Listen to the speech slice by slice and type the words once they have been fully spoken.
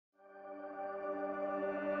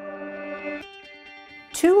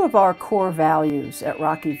Two of our core values at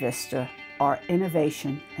Rocky Vista are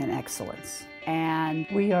innovation and excellence. And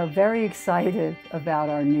we are very excited about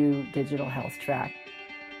our new digital health track.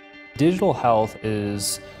 Digital health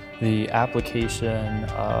is the application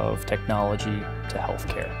of technology to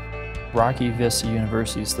healthcare. Rocky Vista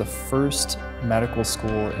University is the first medical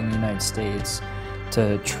school in the United States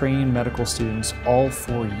to train medical students all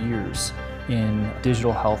 4 years in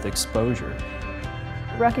digital health exposure.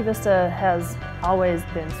 Rocky Vista has always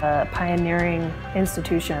been a pioneering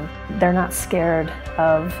institution. They're not scared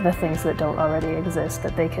of the things that don't already exist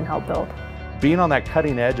that they can help build. Being on that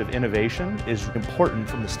cutting edge of innovation is important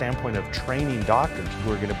from the standpoint of training doctors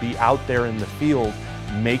who are going to be out there in the field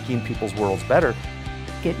making people's worlds better.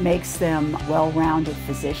 It makes them well-rounded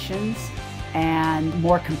physicians and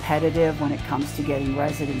more competitive when it comes to getting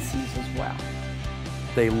residencies as well.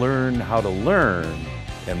 They learn how to learn,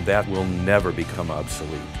 and that will never become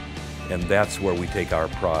obsolete. And that's where we take our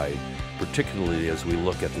pride, particularly as we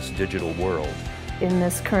look at this digital world. In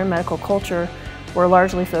this current medical culture, we're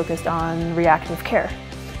largely focused on reactive care.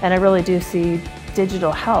 And I really do see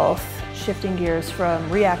digital health shifting gears from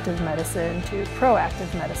reactive medicine to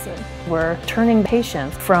proactive medicine. We're turning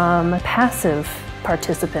patients from passive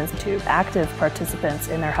participants to active participants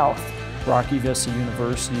in their health. Rocky Vista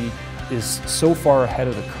University is so far ahead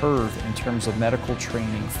of the curve in terms of medical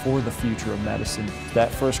training for the future of medicine.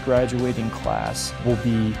 That first graduating class will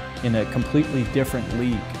be in a completely different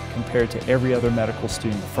league compared to every other medical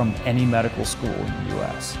student from any medical school in the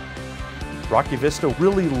U.S. Rocky Vista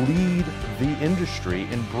really lead the industry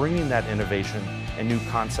in bringing that innovation and new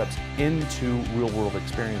concepts into real-world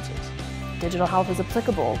experiences. Digital health is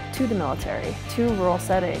applicable to the military, to rural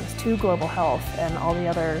settings, to global health, and all the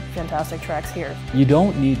other fantastic tracks here. You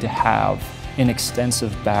don't need to have an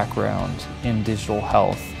extensive background in digital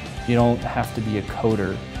health. You don't have to be a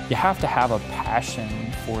coder. You have to have a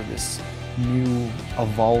passion for this new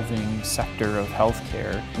evolving sector of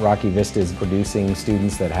healthcare. Rocky Vista is producing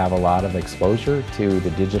students that have a lot of exposure to the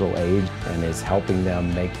digital age and is helping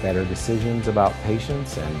them make better decisions about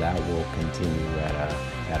patients, and that will continue at a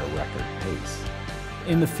record pace.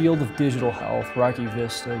 In the field of digital health, Rocky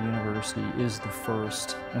Vista University is the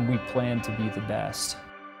first, and we plan to be the best.